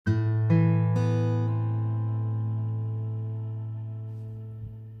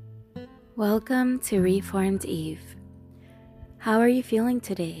Welcome to Reformed Eve. How are you feeling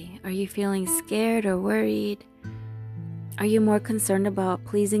today? Are you feeling scared or worried? Are you more concerned about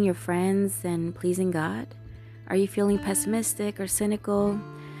pleasing your friends than pleasing God? Are you feeling pessimistic or cynical?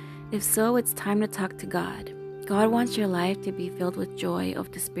 If so, it's time to talk to God. God wants your life to be filled with joy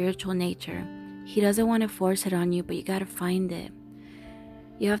of the spiritual nature. He doesn't want to force it on you, but you gotta find it.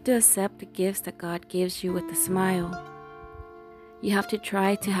 You have to accept the gifts that God gives you with a smile. You have to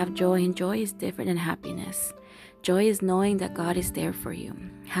try to have joy, and joy is different than happiness. Joy is knowing that God is there for you.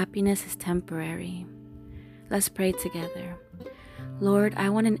 Happiness is temporary. Let's pray together. Lord, I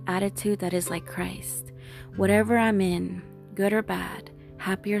want an attitude that is like Christ. Whatever I'm in, good or bad,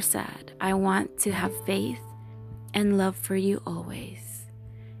 happy or sad, I want to have faith and love for you always.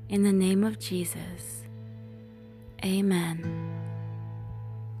 In the name of Jesus, amen.